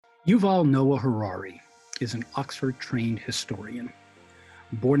Yuval Noah Harari is an Oxford-trained historian.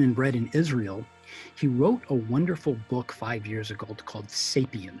 Born and bred in Israel, he wrote a wonderful book 5 years ago called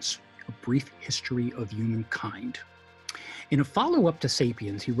Sapiens, A Brief History of Humankind. In a follow-up to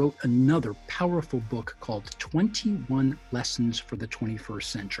Sapiens, he wrote another powerful book called 21 Lessons for the 21st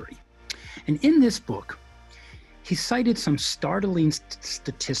Century. And in this book, he cited some startling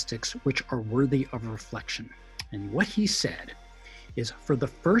statistics which are worthy of reflection. And what he said is, for the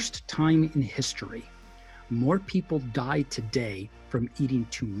first time in history, more people die today from eating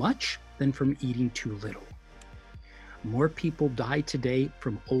too much than from eating too little. More people die today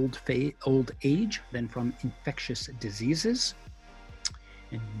from old age than from infectious diseases.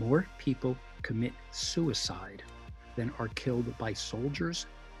 And more people commit suicide than are killed by soldiers,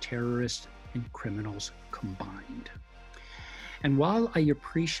 terrorists, and criminals combined. And while I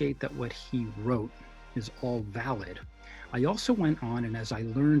appreciate that what he wrote is all valid, I also went on, and as I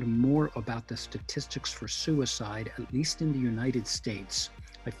learned more about the statistics for suicide, at least in the United States,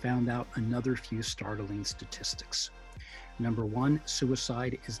 I found out another few startling statistics. Number one,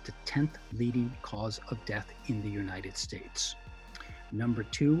 suicide is the 10th leading cause of death in the United States. Number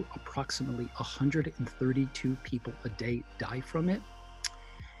two, approximately 132 people a day die from it.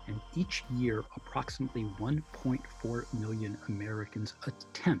 And each year, approximately 1.4 million Americans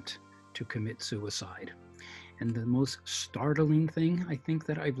attempt to commit suicide. And the most startling thing I think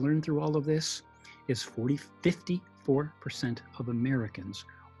that I've learned through all of this is 54% of Americans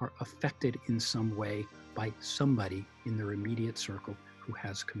are affected in some way by somebody in their immediate circle who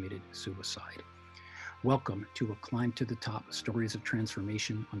has committed suicide. Welcome to A Climb to the Top, Stories of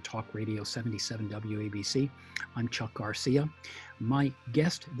Transformation on Talk Radio 77 WABC. I'm Chuck Garcia. My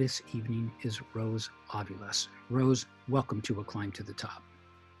guest this evening is Rose Aviles. Rose, welcome to A Climb to the Top.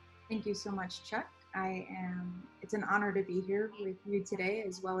 Thank you so much, Chuck. It's an honor to be here with you today,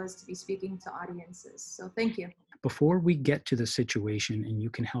 as well as to be speaking to audiences. So thank you. Before we get to the situation and you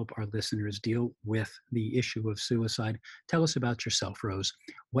can help our listeners deal with the issue of suicide, tell us about yourself, Rose.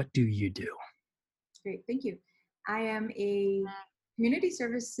 What do you do? Great, thank you. I am a community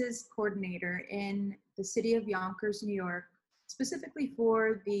services coordinator in the city of Yonkers, New York, specifically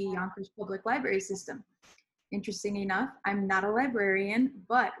for the Yonkers Public Library System. Interesting enough, I'm not a librarian,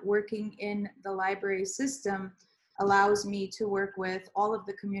 but working in the library system allows me to work with all of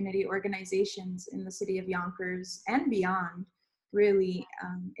the community organizations in the city of Yonkers and beyond. Really,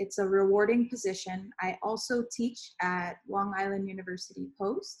 it's a rewarding position. I also teach at Long Island University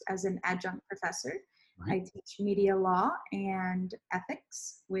Post as an adjunct professor. Right. I teach media law and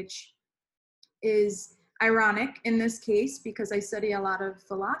ethics, which is ironic in this case because I study a lot of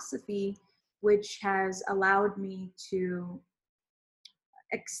philosophy, which has allowed me to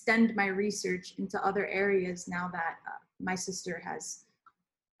extend my research into other areas now that my sister has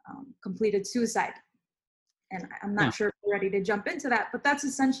completed suicide. And I'm not sure if we're ready to jump into that, but that's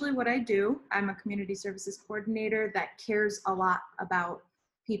essentially what I do. I'm a community services coordinator that cares a lot about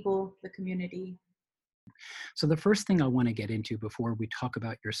people, the community. So the first thing I want to get into before we talk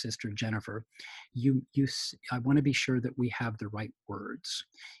about your sister, Jennifer, I want to be sure that we have the right words.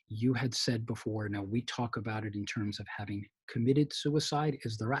 You had said before, now we talk about it in terms of having committed suicide.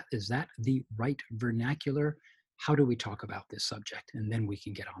 Is that the right vernacular? How do we talk about this subject? And then we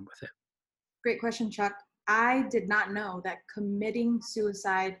can get on with it. Great question, Chuck. I did not know that committing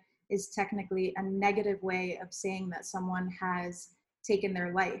suicide is technically a negative way of saying that someone has taken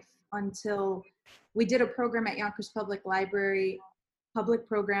their life until we did a program at Yonkers Public Library, public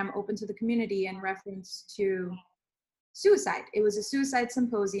program open to the community in reference to suicide. It was a suicide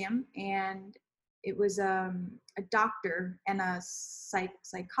symposium, and it was a doctor and a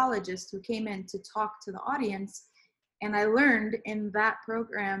psychologist who came in to talk to the audience. And I learned in that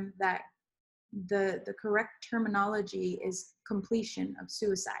program that the correct terminology is completion of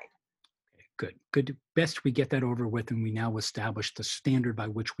suicide. Good. Best we get that over with, and we now establish the standard by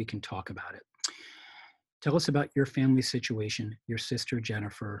which we can talk about it. Tell us about your family situation, your sister,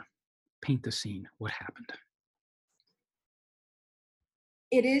 Jennifer. Paint the scene. What happened?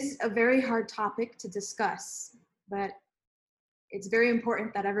 It is a very hard topic to discuss, but it's very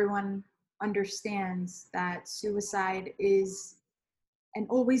important that everyone understands that suicide is and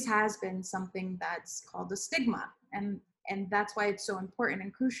always has been something that's called a stigma. And that's why it's so important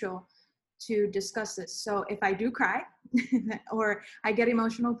and crucial to discuss this. So if I do cry or I get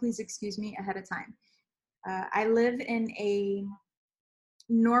emotional, please excuse me ahead of time. I live in a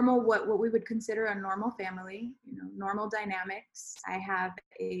normal, what we would consider a normal family, normal dynamics. I have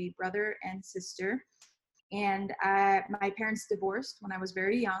a brother and sister, and my parents divorced when I was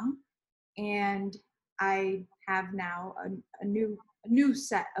very young, and I have now a new a new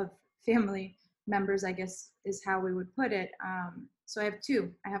set of family members, I guess is how we would put it. So I have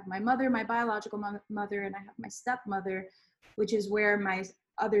two. I have my mother, my biological mother, and I have my stepmother, which is where my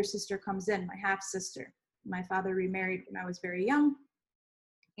other sister comes in, my half sister. My father remarried when I was very young,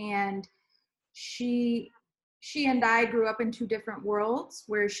 and she and I grew up in two different worlds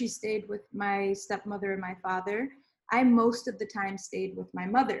where she stayed with my stepmother and my father. I most of the time stayed with my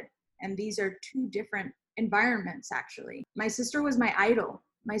mother, and these are two different environments actually. My sister was my idol.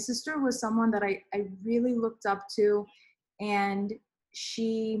 My sister was someone that I really looked up to, and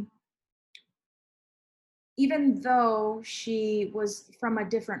she, even though she was from a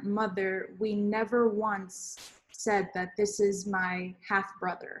different mother, we never once said that this is my half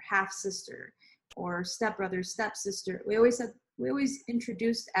brother, half sister, or stepbrother, stepsister. We always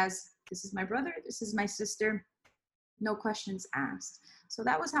introduced as, this is my brother, this is my sister, no questions asked. So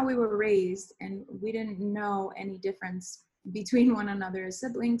that was how we were raised, and we didn't know any difference between one another as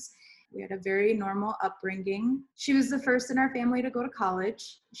siblings. We had a very normal upbringing. She was the first in our family to go to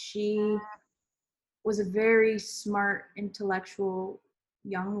college. She was a very smart, intellectual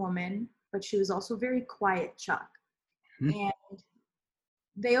young woman, but she was also very quiet, Chuck. Hmm. And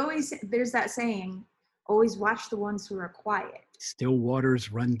there's that saying, always watch the ones who are quiet. Still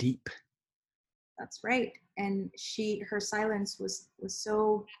waters run deep. That's right. And her silence was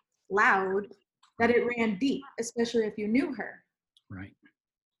so loud that it ran deep, especially if you knew her. Right.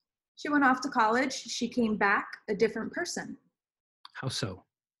 She went off to college. She came back a different person. How so?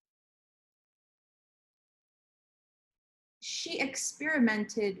 She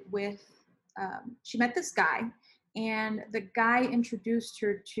experimented with, she met this guy, and the guy introduced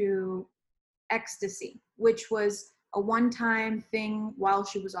her to ecstasy, which was a one-time thing while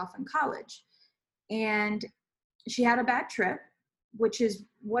she was off in college. And she had a bad trip, which is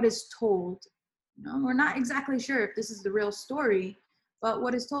what is told. We're not exactly sure if this is the real story, but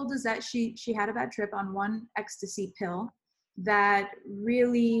what is told is that she had a bad trip on one ecstasy pill that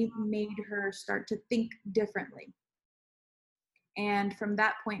really made her start to think differently. And from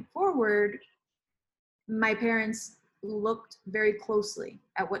that point forward, my parents looked very closely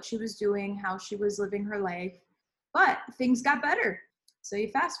at what she was doing, how she was living her life, but things got better. So you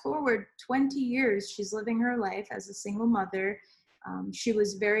fast forward 20 years, she's living her life as a single mother. She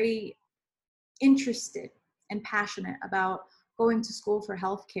was very interested and passionate about going to school for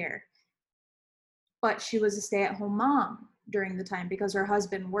healthcare, but she was a stay-at-home mom during the time because her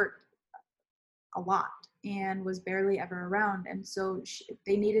husband worked a lot and was barely ever around. And so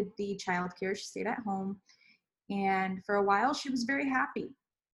they needed the childcare. She stayed at home. And for a while, she was very happy.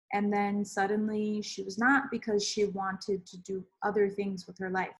 And then suddenly she was not, because she wanted to do other things with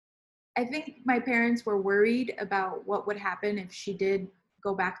her life. I think my parents were worried about what would happen if she did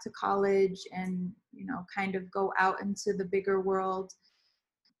go back to college and, kind of go out into the bigger world.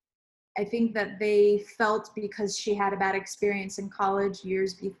 I think that they felt because she had a bad experience in college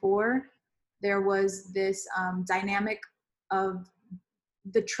years before, there was this dynamic of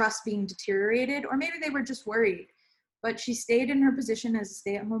the trust being deteriorated, or maybe they were just worried. But she stayed in her position as a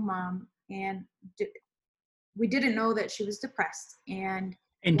stay-at-home mom, and we didn't know that she was depressed. And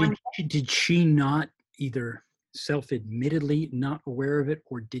did she not either self-admittedly not aware of it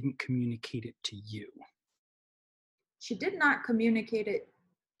or didn't communicate it to you? She did not communicate it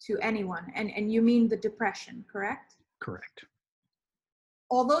to anyone. And you mean the depression, correct? Correct.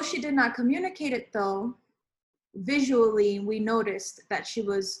 Although she did not communicate it, though, visually we noticed that she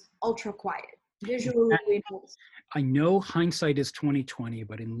was ultra quiet. Visually we noticed. I know hindsight is 2020,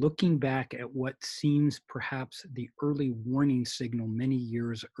 but in looking back at what seems perhaps the early warning signal many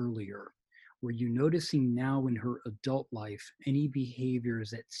years earlier, were you noticing now in her adult life any behaviors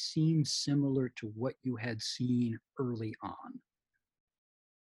that seem similar to what you had seen early on?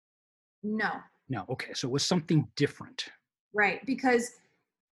 No. No. Okay. So it was something different. Right. Because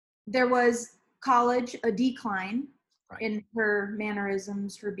there was college, a decline in her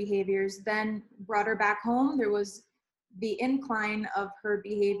mannerisms, her behaviors, then brought her back home. There was the incline of her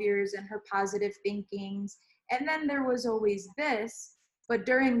behaviors and her positive thinkings. And then there was always this, but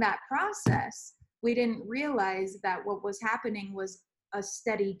during that process, we didn't realize that what was happening was a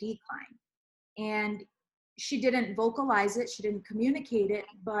steady decline. And she didn't vocalize it, she didn't communicate it,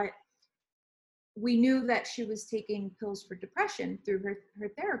 but we knew that she was taking pills for depression through her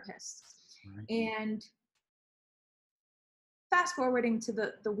therapist. Right. And fast forwarding to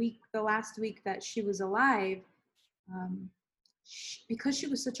the last week that she was alive, because she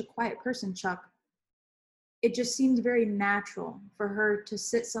was such a quiet person, Chuck, it just seemed very natural for her to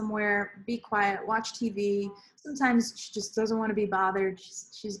sit somewhere, be quiet, watch TV. Sometimes she just doesn't want to be bothered.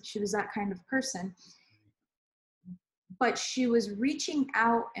 She was that kind of person. but she was reaching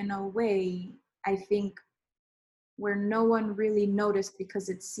out in a way, I think, where no one really noticed because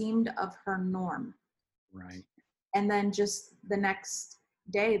it seemed of her norm. Right. And then just the next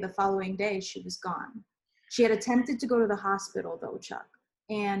day, the following day, she was gone. She had attempted to go to the hospital though, Chuck.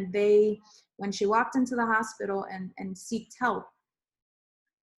 And when she walked into the hospital and sought help,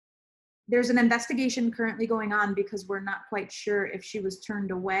 there's an investigation currently going on because we're not quite sure if she was turned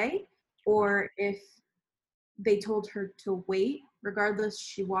away or if they told her to wait. Regardless,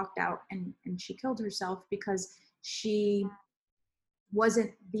 she walked out and she killed herself because she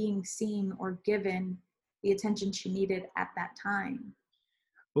wasn't being seen or given the attention she needed at that time.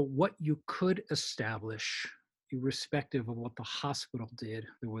 But what you could establish, irrespective of what the hospital did,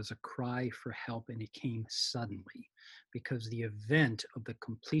 there was a cry for help and it came suddenly because the event of the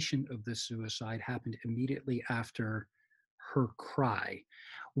completion of the suicide happened immediately after her cry.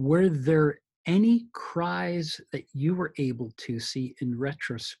 Were there any cries that you were able to see in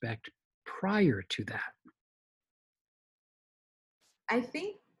retrospect prior to that? I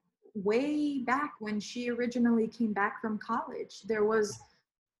think way back when she originally came back from college, there was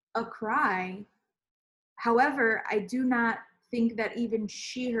a cry. However, I do not think that even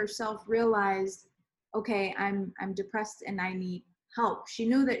she herself realized, okay, I'm depressed and I need help. She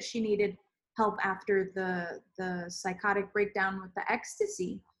knew that she needed help after the psychotic breakdown with the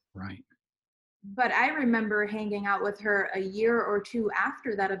ecstasy. Right. But I remember hanging out with her a year or two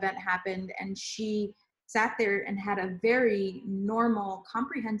after that event happened, and she sat there and had a very normal,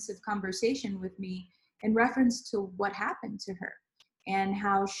 comprehensive conversation with me in reference to what happened to her and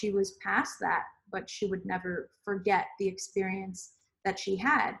how she was past that, but she would never forget the experience that she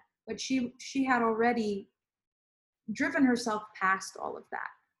had. But she had already driven herself past all of that.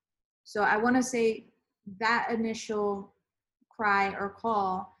 So I want to say that initial cry or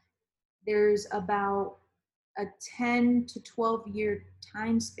call, there's about a 10 to 12-year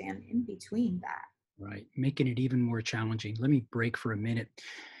time span in between that. Right, making it even more challenging. Let me break for a minute.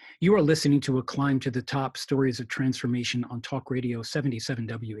 You are listening to A Climb to the Top, Stories of Transformation on Talk Radio 77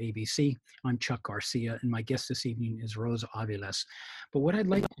 WABC. I'm Chuck Garcia, and my guest this evening is Rose Aviles. But what I'd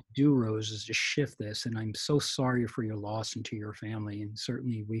like to do, Rose, is to shift this, and I'm so sorry for your loss and to your family, and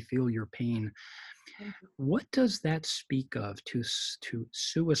certainly we feel your pain. Thank you. What does that speak of to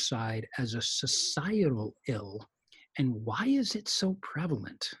suicide as a societal ill, and why is it so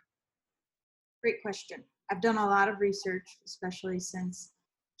prevalent? Great question. I've done a lot of research, especially since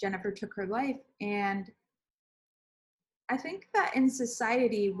Jennifer took her life. And I think that in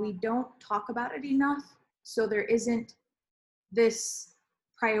society, we don't talk about it enough. So there isn't this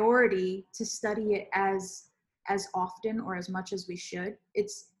priority to study it as often or as much as we should.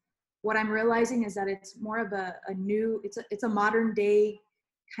 It's what I'm realizing is that it's more of a new, it's a modern day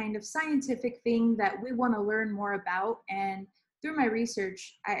kind of scientific thing that we want to learn more about. And through my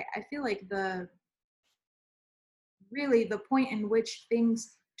research, I feel like the point in which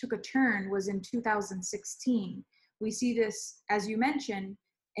things took a turn was in 2016. We see this, as you mentioned,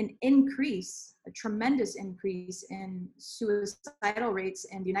 a tremendous increase in suicidal rates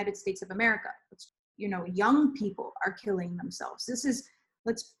in the United States of America. Young people are killing themselves.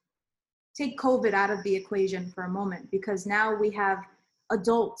 Let's take COVID out of the equation for a moment, because now we have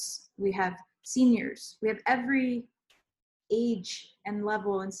adults, we have seniors, we have every age and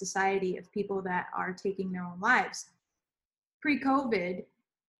level in society of people that are taking their own lives. Pre-COVID,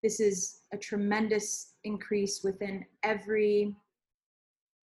 this is a tremendous increase within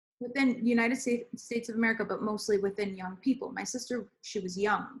United States of America, but mostly within young people. My sister, she was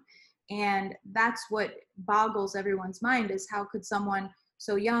young. And that's what boggles everyone's mind, is how could someone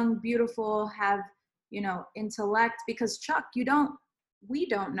so young, beautiful, have, intellect? Because Chuck, we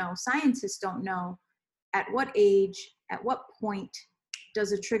don't know, scientists don't know at what age, at what point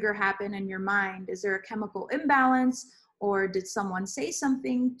does a trigger happen in your mind? Is there a chemical imbalance, or did someone say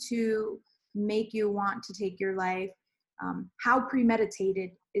something to make you want to take your life? How premeditated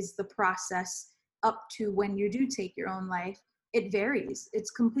is the process up to when you do take your own life? It varies.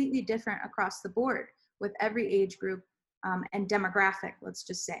 It's completely different across the board with every age group and demographic, let's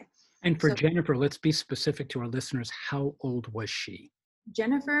just say. And for Jennifer, let's be specific to our listeners. How old was she?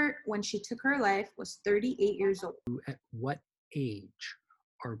 Jennifer, when she took her life, was 38 years old. At what age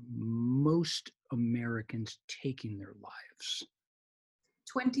are most Americans taking their lives?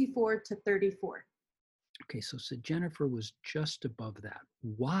 24 to 34. Okay, so Jennifer was just above that.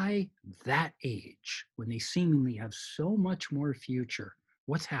 Why that age when they seemingly have so much more future?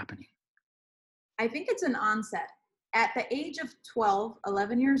 What's happening? I think it's an onset. At the age of 12,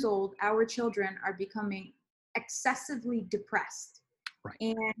 11 years old, our children are becoming excessively depressed. Right.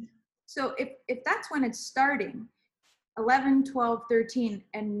 And so if that's when it's starting, 11, 12, 13,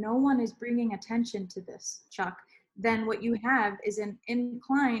 and no one is bringing attention to this, Chuck, then what you have is an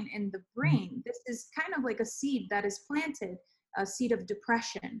incline in the brain. This is kind of like a seed that is planted, a seed of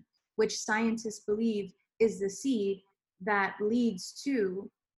depression, which scientists believe is the seed that leads to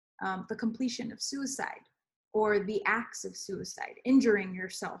the completion of suicide or the acts of suicide, injuring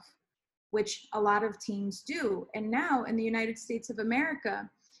yourself, which a lot of teens do. And now in the United States of America,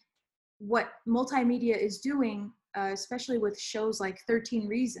 what multimedia is doing, especially with shows like 13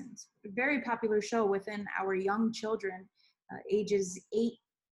 Reasons, a very popular show within our young children, ages 8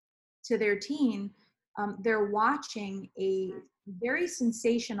 to their teen, they're watching a very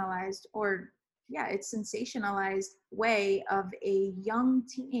sensationalized, or yeah, it's sensationalized way of a young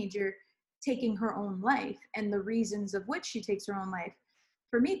teenager taking her own life and the reasons of which she takes her own life.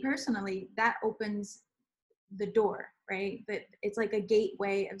 For me personally, that opens the door, right? That it's like a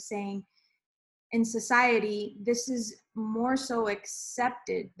gateway of saying, in society, this is more so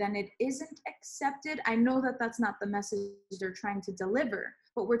accepted than it isn't accepted. I know that that's not the message they're trying to deliver,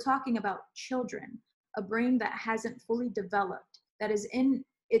 but we're talking about children, a brain that hasn't fully developed, that is in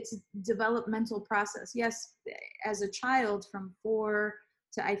its developmental process. Yes, as a child from 4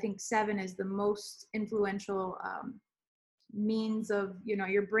 to I think 7 is the most influential means of, you know,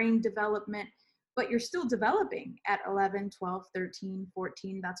 your brain development, but you're still developing at 11, 12, 13,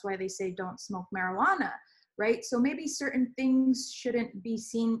 14. That's why they say don't smoke marijuana, right? So maybe certain things shouldn't be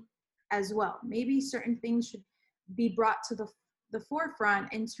seen as well. Maybe certain things should be brought to the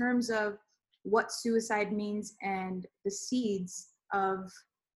forefront in terms of what suicide means and the seeds of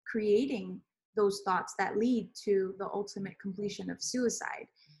creating those thoughts that lead to the ultimate completion of suicide.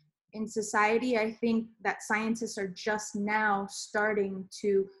 In society, I think that scientists are just now starting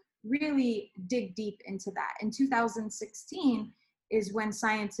to really dig deep into that. In 2016 is when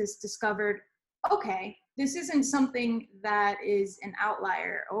scientists discovered, okay, this isn't something that is an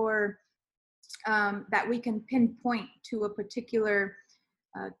outlier or that we can pinpoint to a particular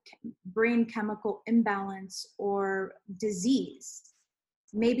brain chemical imbalance or disease.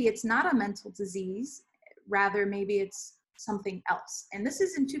 Maybe it's not a mental disease, rather maybe it's something else. And this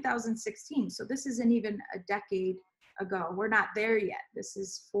is in 2016, so this isn't even a decade ago. We're not there yet. This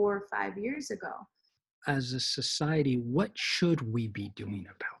is 4 or 5 years ago. As a society, what should we be doing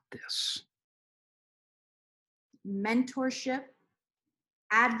about this? Mentorship,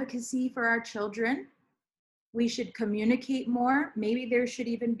 advocacy for our children. We should communicate more. Maybe there should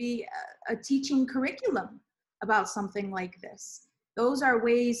even be a teaching curriculum about something like this. Those are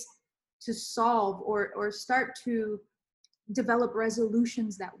ways to solve or start to develop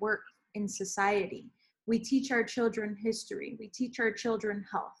resolutions that work in society. We teach our children history. We teach our children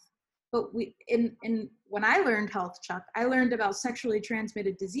health. But when I learned health, Chuck, I learned about sexually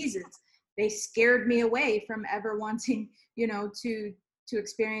transmitted diseases. They scared me away from ever wanting, to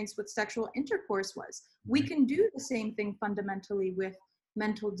experience what sexual intercourse was. We can do the same thing fundamentally with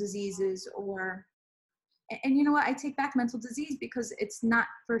mental diseases and you know what? I take back mental disease because it's not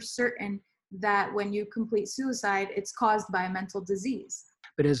for certain that when you complete suicide, it's caused by a mental disease.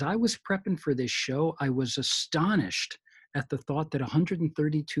 But as I was prepping for this show, I was astonished at the thought that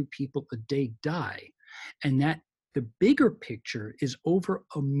 132 people a day die, and that the bigger picture is over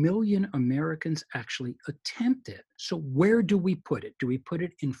 1 million Americans actually attempt it. So where do we put it? Do we put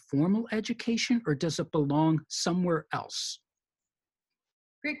it in formal education, or does it belong somewhere else?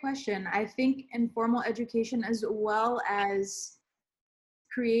 Great question. I think informal education, as well as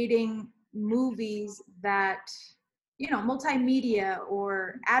creating movies that, multimedia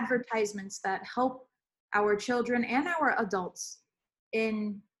or advertisements that help our children and our adults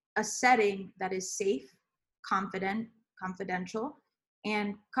in a setting that is safe, confidential,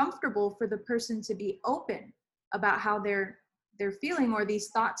 and comfortable for the person to be open about how they're feeling or these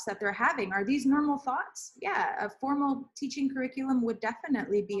thoughts that they're having. Are these normal thoughts? Yeah, a formal teaching curriculum would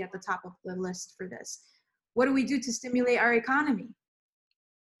definitely be at the top of the list for this. What do we do to stimulate our economy?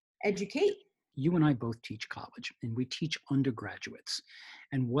 Educate. You and I both teach college, and we teach undergraduates.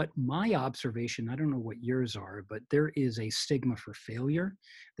 And what my observation, I don't know what yours are, but there is a stigma for failure.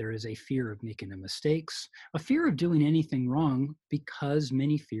 There is a fear of making the mistakes, a fear of doing anything wrong because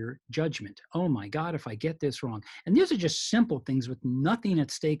many fear judgment. Oh my God, if I get this wrong. And these are just simple things with nothing at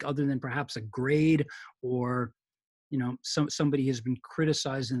stake other than perhaps a grade or somebody has been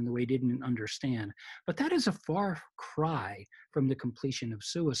criticized in the way they didn't understand. But that is a far cry from the completion of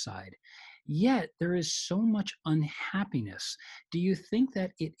suicide. Yet there is so much unhappiness. Do you think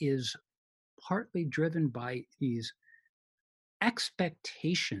that it is partly driven by these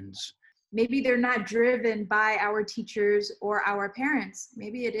expectations? Maybe they're not driven by our teachers or our parents.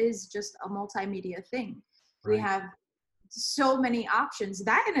 Maybe it is just a multimedia thing. Right. We have so many options.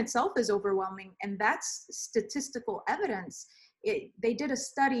 That in itself is overwhelming, and that's statistical evidence. They did a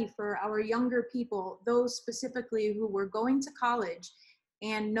study for our younger people, those specifically who were going to college,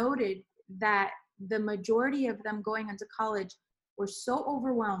 and noted that the majority of them going into college were so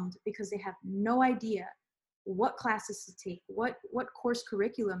overwhelmed because they have no idea what classes to take, what course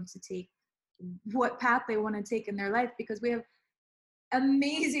curriculum to take, what path they want to take in their life, because we have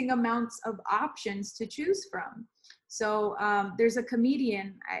amazing amounts of options to choose from. So there's a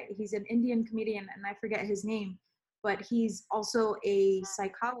comedian, he's an Indian comedian, and I forget his name, but he's also a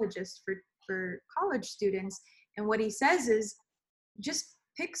psychologist for college students. And what he says is, just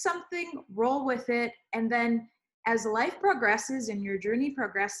pick something, roll with it, and then as life progresses and your journey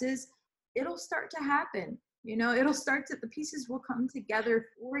progresses, it'll start to happen. The pieces will come together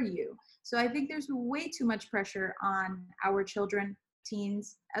for you. So I think there's way too much pressure on our children,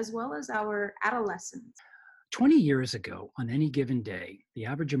 teens, as well as our adolescents. 20 years ago, on any given day, the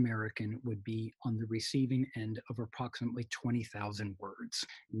average American would be on the receiving end of approximately 20,000 words.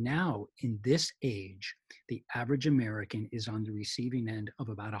 Now, in this age, the average American is on the receiving end of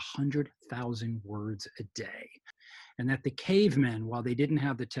about 100,000 words a day. And that the cavemen, while they didn't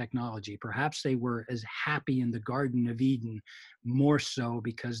have the technology, perhaps they were as happy in the Garden of Eden, more so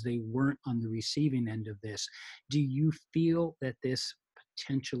because they weren't on the receiving end of this. Do you feel that this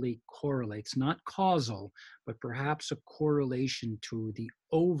potentially correlates, not causal, but perhaps a correlation to the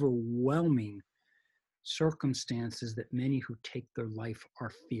overwhelming circumstances that many who take their life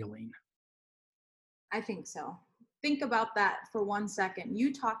are feeling? I think so. Think about that for 1 second.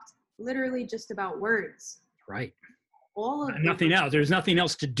 You talked literally just about words. Right. All of Nothing else. There's nothing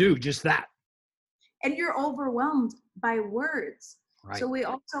else to do, just that. And you're overwhelmed by words. Right. So we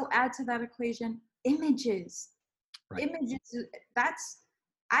also add to that equation images. Right. Images,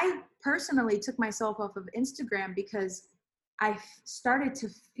 I personally took myself off of Instagram because I started to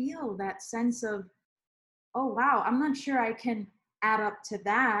feel that sense of, oh, wow, I'm not sure I can add up to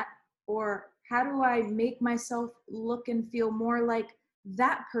that. Or how do I make myself look and feel more like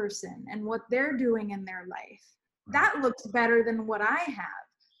that person and what they're doing in their life? Right. That looks better than what I have.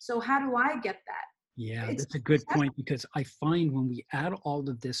 So how do I get that? Yeah, that's a good point, because I find when we add all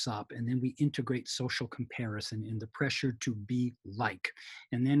of this up and then we integrate social comparison and the pressure to be like,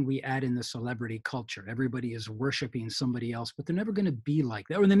 and then we add in the celebrity culture. Everybody is worshiping somebody else, but they're never going to be like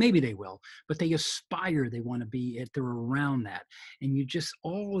that. Or then maybe they will, but they aspire, they want to be it, they're around that. And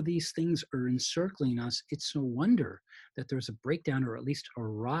all of these things are encircling us. It's no wonder that there's a breakdown, or at least a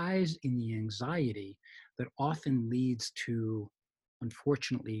rise in the anxiety that often leads to,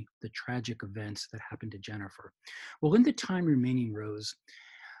 unfortunately, the tragic events that happened to Jennifer. Well, in the time remaining, Rose,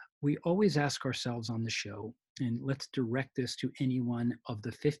 we always ask ourselves on the show, and let's direct this to anyone of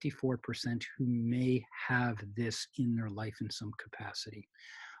the 54% who may have this in their life in some capacity.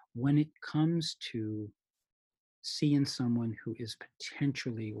 When it comes to seeing someone who is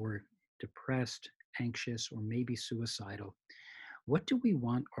potentially or depressed, anxious, or maybe suicidal, what do we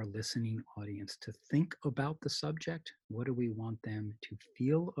want our listening audience to think about the subject? What do we want them to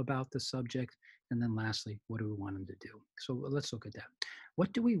feel about the subject? And then lastly, what do we want them to do? So let's look at that.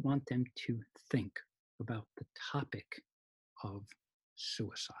 What do we want them to think about the topic of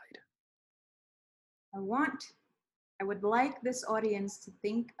suicide? I would like this audience to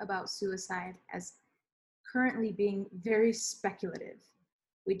think about suicide as currently being very speculative.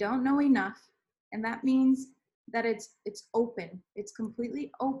 We don't know enough, and that means that it's open. It's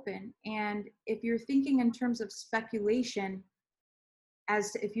completely open. And if you're thinking in terms of speculation,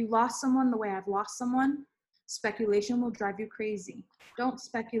 as to if you lost someone the way I've lost someone, speculation will drive you crazy. Don't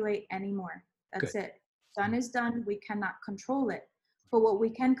speculate anymore. That's Good. It. Done is done. We cannot control it. But what we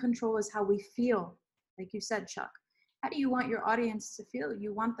can control is how we feel. Like you said, Chuck, how do you want your audience to feel?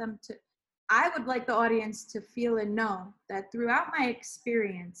 You want them to, I would like the audience to feel and know that throughout my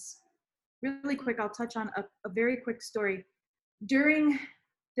experience, really quick, I'll touch on a very quick story. During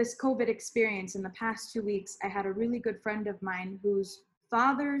this COVID experience in the past 2 weeks, I had a really good friend of mine whose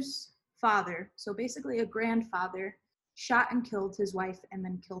father's father, so basically a grandfather, shot and killed his wife and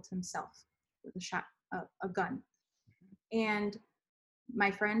then killed himself with a gun. And my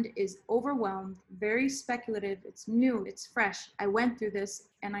friend is overwhelmed, very speculative. It's new, it's fresh. I went through this,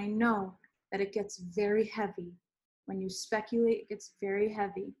 and I know that it gets very heavy. When you speculate, it gets very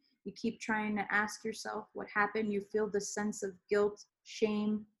heavy. You keep trying to ask yourself what happened. You feel the sense of guilt,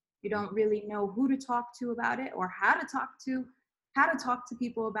 shame. You don't really know who to talk to about it or how to talk to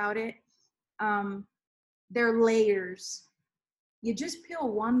people about it. They're layers. You just peel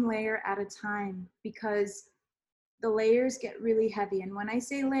one layer at a time, because the layers get really heavy. And when I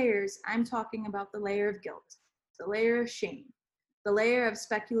say layers, I'm talking about the layer of guilt, the layer of shame, the layer of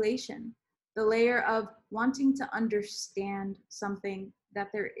speculation, the layer of wanting to understand something that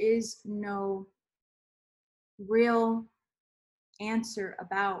there is no real answer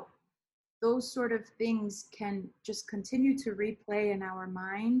about. Those sort of things can just continue to replay in our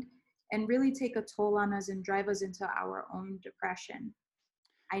mind and really take a toll on us and drive us into our own depression.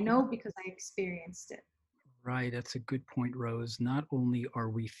 I know because I experienced it. Right, that's a good point, Rose. Not only are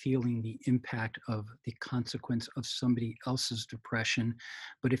we feeling the impact of the consequence of somebody else's depression,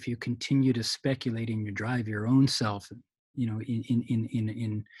 but if you continue to speculate and you drive your own self,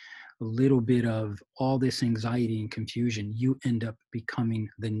 in a little bit of all this anxiety and confusion, you end up becoming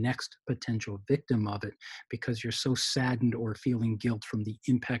the next potential victim of it because you're so saddened or feeling guilt from the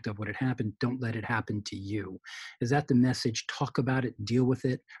impact of what had happened. Don't let it happen to you. Is that the message? Talk about it, deal with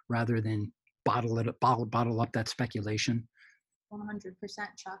it, rather than bottle up that speculation. 100%,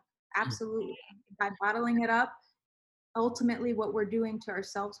 Chuck. Absolutely. By bottling it up, ultimately what we're doing to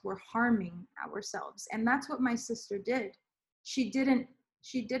ourselves, we're harming ourselves. And that's what my sister did. She didn't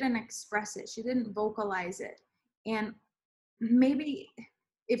express it. She didn't vocalize it. And maybe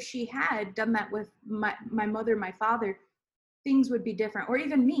if she had done that with my mother, my father, things would be different. Or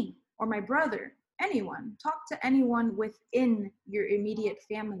even me or my brother, anyone. Talk to anyone within your immediate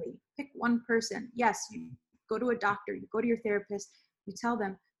family. Pick one person. Yes, you go to a doctor, you go to your therapist, you tell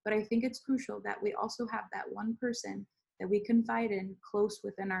them. But I think it's crucial that we also have that one person that we confide in close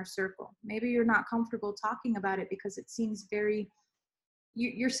within our circle. Maybe you're not comfortable talking about it because it seems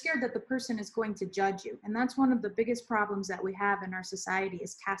you're scared that the person is going to judge you. And that's one of the biggest problems that we have in our society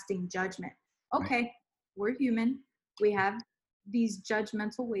is casting judgment. Okay, right. We're human. We have these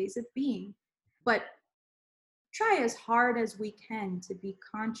judgmental ways of being, but try as hard as we can to be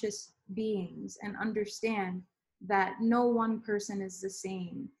conscious beings and understand that no one person is the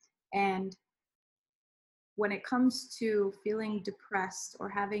same. And when it comes to feeling depressed or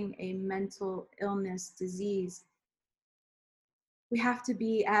having a mental illness, disease, we have to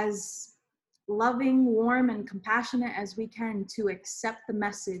be as loving, warm, and compassionate as we can to accept the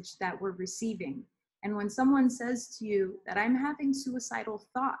message that we're receiving. And when someone says to you that I'm having suicidal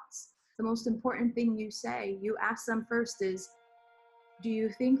thoughts, the most important thing you ask them first is, do you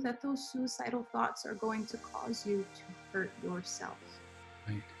think that those suicidal thoughts are going to cause you to hurt yourself?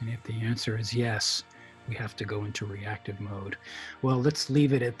 Right. And if the answer is yes, we have to go into reactive mode. Well, let's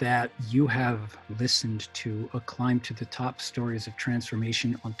leave it at that. You have listened to A Climb to the Top, Stories of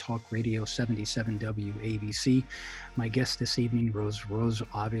Transformation on Talk Radio 77 WABC. My guest this evening, Rose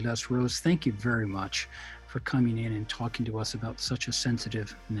Aviles. Rose, thank you very much for coming in and talking to us about such a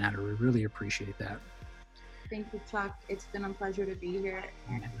sensitive matter. We really appreciate that. Thank you, Chuck. It's been a pleasure to be here.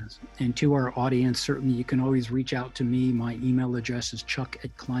 And to our audience, certainly you can always reach out to me. My email address is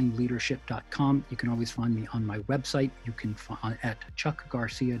chuck@climbleadership.com. You can always find me on my website. You can find at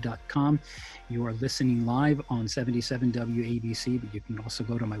chuckgarcia.com. You are listening live on 77 WABC, but you can also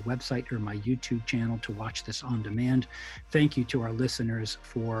go to my website or my YouTube channel to watch this on demand. Thank you to our listeners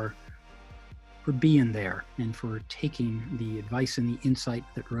for being there and for taking the advice and the insight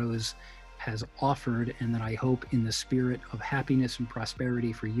that Rose has offered, and that I hope in the spirit of happiness and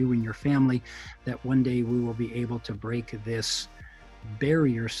prosperity for you and your family, that one day we will be able to break this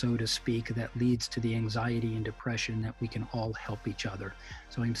barrier, so to speak, that leads to the anxiety and depression, that we can all help each other.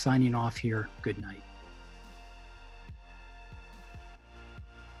 So I'm signing off here. Good night.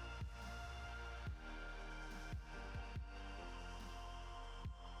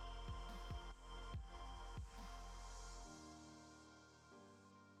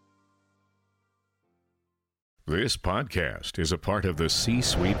 This podcast is a part of the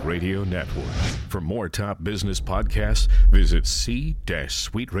C-Suite Radio Network. For more top business podcasts, visit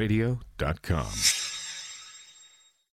c-suiteradio.com.